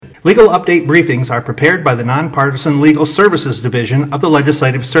Legal update briefings are prepared by the Nonpartisan Legal Services Division of the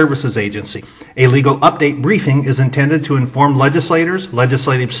Legislative Services Agency. A legal update briefing is intended to inform legislators,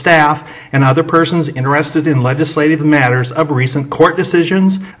 legislative staff, and other persons interested in legislative matters of recent court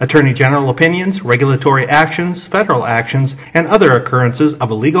decisions, attorney general opinions, regulatory actions, federal actions, and other occurrences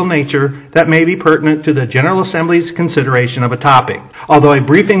of a legal nature that may be pertinent to the General Assembly's consideration of a topic. Although a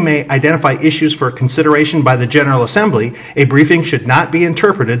briefing may identify issues for consideration by the General Assembly, a briefing should not be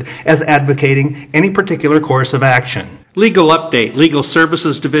interpreted as advocating any particular course of action. Legal update, Legal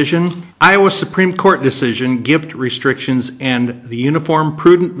Services Division, Iowa Supreme Court decision, gift restrictions, and the Uniform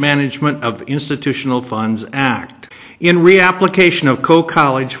Prudent Management of Institutional Funds Act. In reapplication of Coe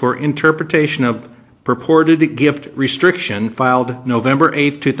College for interpretation of purported gift restriction, filed November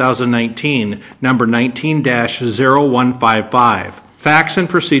 8, 2019, number 19-0155. Facts and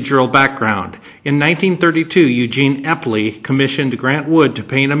procedural background. In 1932, Eugene Epley commissioned Grant Wood to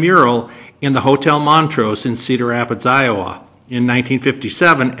paint a mural in the Hotel Montrose in Cedar Rapids, Iowa. In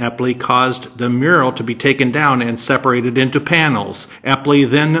 1957, Epley caused the mural to be taken down and separated into panels. Epley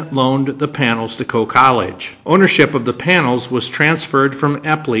then loaned the panels to Coe College. Ownership of the panels was transferred from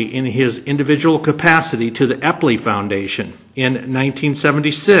Epley in his individual capacity to the Epley Foundation. In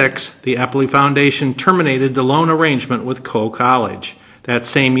 1976, the Epley Foundation terminated the loan arrangement with Coe College. That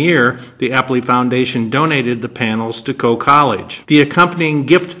same year, the Epley Foundation donated the panels to Coe College. The accompanying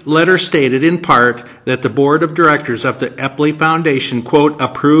gift letter stated in part that the Board of Directors of the Epley Foundation, quote,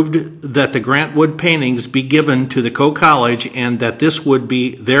 approved that the Grant Wood paintings be given to the Coe College and that this would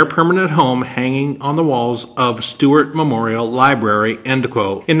be their permanent home hanging on the walls of Stewart Memorial Library, end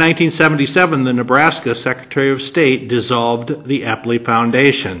quote. In 1977, the Nebraska Secretary of State dissolved the Epley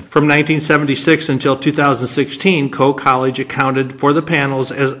Foundation. From 1976 until 2016, Coe College accounted for the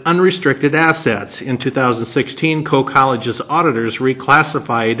panels as unrestricted assets. In 2016, Coe College's auditors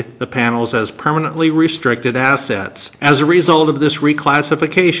reclassified the panels as permanently restricted assets. As a result of this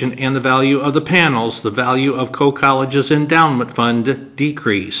reclassification and the value of the panels, the value of Coe College's endowment fund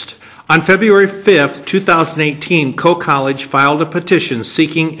decreased. On February 5, 2018, Coe College filed a petition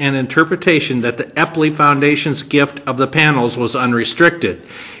seeking an interpretation that the Epley Foundation's gift of the panels was unrestricted.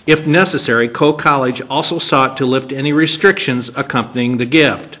 If necessary, Coe College also sought to lift any restrictions accompanying the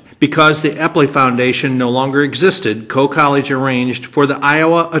gift. Because the Epley Foundation no longer existed, Coe College arranged for the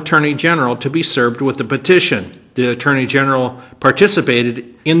Iowa Attorney General to be served with the petition. The Attorney General participated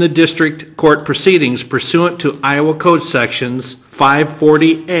in the district court proceedings pursuant to Iowa Code Sections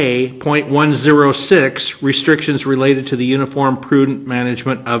 540A.106, restrictions related to the Uniform Prudent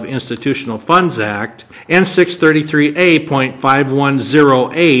Management of Institutional Funds Act, and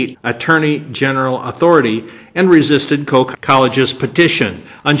 633A.5108, Attorney General Authority, and resisted Coe College's petition.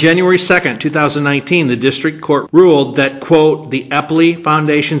 On January 2, 2019, the district court ruled that, quote, the Epley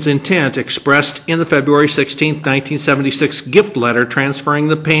Foundation's intent expressed in the February 16, 1976 gift letter transferring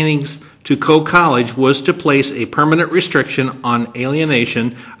the paintings to Coe College was to place a permanent restriction on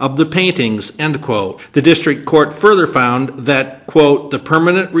alienation of the paintings, end quote. The district court further found that, quote, the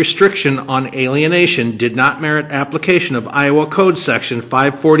permanent restriction on alienation did not merit application of Iowa Code Section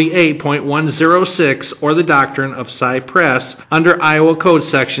 548.106 or the doctrine of cypress under Iowa Code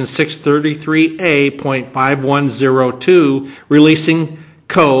Section 633A.5102, releasing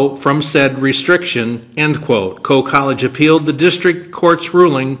Coe from said restriction, end quote. Coe College appealed the district court's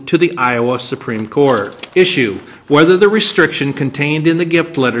ruling to the Iowa Supreme Court. Issue: whether the restriction contained in the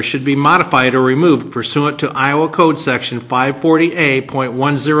gift letter should be modified or removed pursuant to Iowa Code Section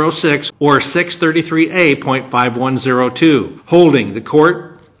 540A.106 or 633A.5102. Holding: the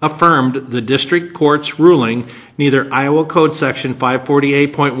court affirmed the district court's ruling. Neither Iowa Code Section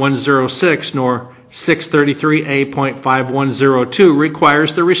 548.106 nor 633A.5102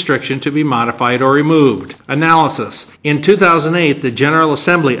 requires the restriction to be modified or removed. Analysis. In 2008, the General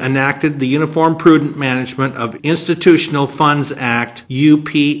Assembly enacted the Uniform Prudent Management of Institutional Funds Act,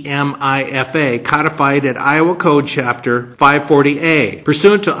 UPMIFA, codified at Iowa Code Chapter 540A.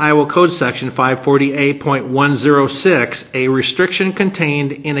 Pursuant to Iowa Code Section 540A.106, a restriction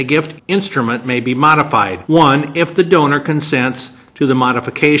contained in a gift instrument may be modified. 1. If the donor consents to the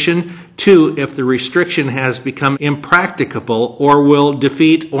modification. 2, if the restriction has become impracticable or will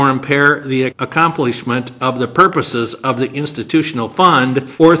defeat or impair the accomplishment of the purposes of the institutional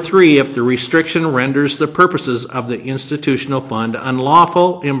fund. Or 3, if the restriction renders the purposes of the institutional fund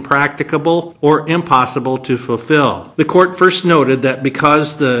unlawful, impracticable, or impossible to fulfill. The court first noted that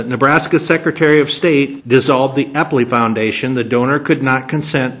because the Nebraska Secretary of State dissolved the Epley Foundation, the donor could not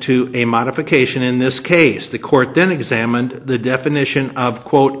consent to a modification in this case. The court then examined the definition of,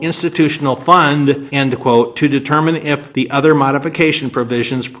 quote, institutional institutional fund, end quote, to determine if the other modification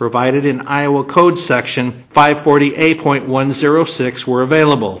provisions provided in Iowa Code Section 540A.106 were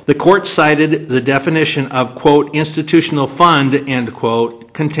available. The court cited the definition of, quote, institutional fund, end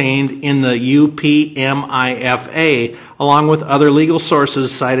quote, contained in the UPMIFA, along with other legal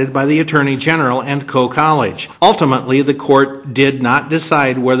sources cited by the Attorney General and Co-College. Ultimately, the court did not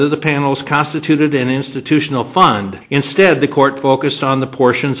decide whether the panels constituted an institutional fund. Instead, the court focused on the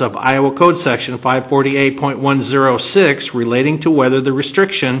portions of Iowa Code Section 548.106 relating to whether the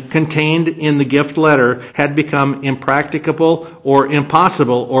restriction contained in the gift letter had become impracticable or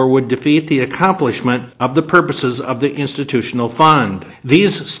impossible or would defeat the accomplishment of the purposes of the institutional fund.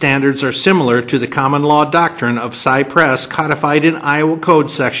 These standards are similar to the common law doctrine of Cypress codified in Iowa Code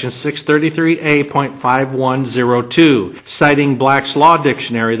Section 633A.5102. Citing Black's Law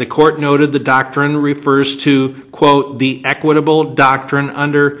Dictionary, the court noted the doctrine refers to, quote, the equitable doctrine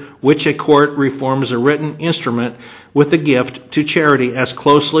under which a court reforms a written instrument with a gift to charity as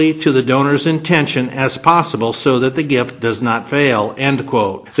closely to the donor's intention as possible so that the gift does not fail, end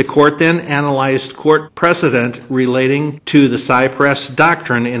quote. The court then analyzed court precedent relating to the Cypress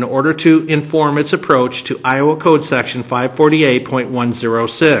doctrine in order to inform its approach to Iowa Code Section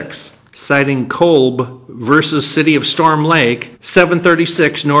 548.106. Citing Kolb versus City of Storm Lake,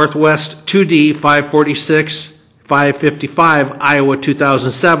 736 Northwest 2D 546 555, Iowa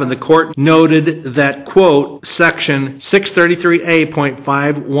 2007, the court noted that, quote, Section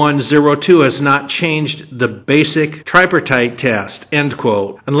 633A.5102 has not changed the basic tripartite test, end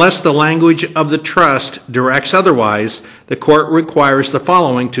quote. Unless the language of the trust directs otherwise, the court requires the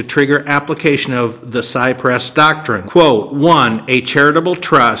following to trigger application of the Cypress doctrine. Quote, 1. A charitable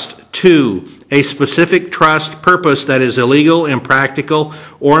trust. 2. A specific trust purpose that is illegal, impractical,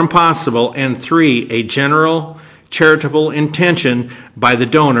 or impossible. And 3. A general charitable intention by the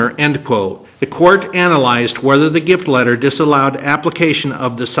donor, end quote. The court analyzed whether the gift letter disallowed application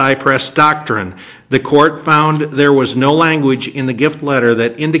of the Cypress doctrine. The court found there was no language in the gift letter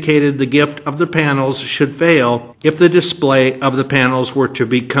that indicated the gift of the panels should fail if the display of the panels were to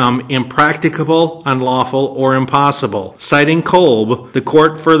become impracticable, unlawful, or impossible. Citing Kolb, the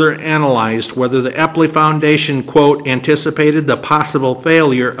court further analyzed whether the Epley Foundation, quote, anticipated the possible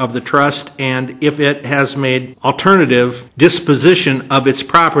failure of the trust and if it has made alternative disposition of its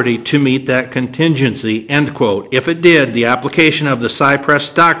property to meet that contingency, end quote. If it did, the application of the Cypress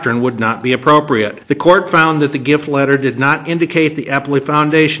doctrine would not be appropriate. The court found that the gift letter did not indicate the Epley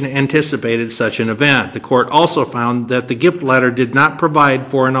Foundation anticipated such an event. The court also found that the gift letter did not provide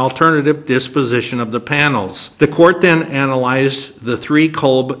for an alternative disposition of the panels. The court then analyzed the three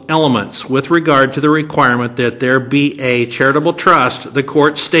Kolb elements. With regard to the requirement that there be a charitable trust, the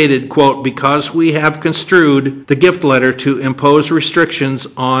court stated, quote, because we have construed the gift letter to impose restrictions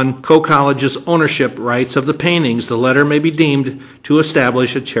on Co-College's ownership rights of the paintings, the letter may be deemed to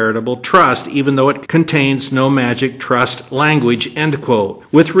establish a charitable trust, even though it contains no magic trust language, end quote.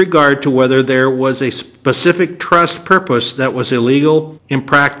 With regard to whether there was a specific trust purpose that was illegal,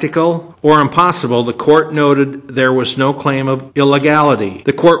 impractical, or impossible, the court noted there was no claim of illegality.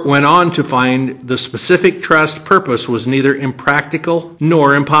 The court went on to find the specific trust purpose was neither impractical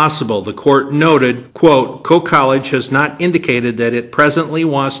nor impossible. The court noted, quote, Co-College has not indicated that it presently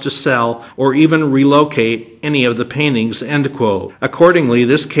wants to sell or even relocate any of the paintings, end quote. Accordingly,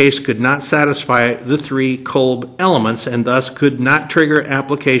 this case could not satisfy the three Kolb elements and thus could not trigger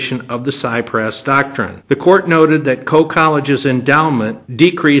application of the Cypress doctrine. The court noted that Co-College's endowment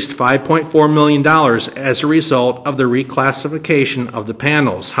decreased $5.4 million as a result of the reclassification of the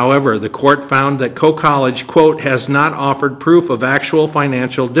panels. However, the court found that Co-College, quote, has not offered proof of actual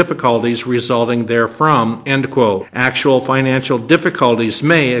financial difficulties resulting therefrom, end quote. Actual financial difficulties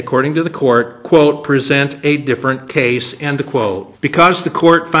may, according to the court, quote, present a different case, end quote. Because the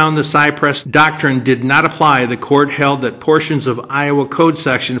court found the Cypress doctrine did not apply, the court held that portions of Iowa Code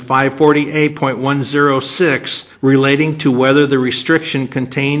Section 548.106 relating to whether the restriction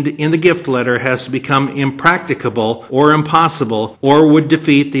contained in the gift letter has become impracticable or impossible or would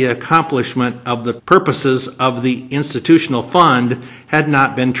defeat the accomplishment of the purposes of the institutional fund had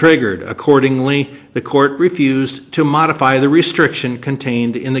not been triggered. Accordingly, the court refused to modify the restriction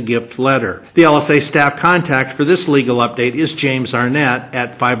contained in the gift letter. The LSA staff contact for this legal update is James Arnett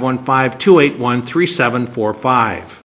at 515-281-3745.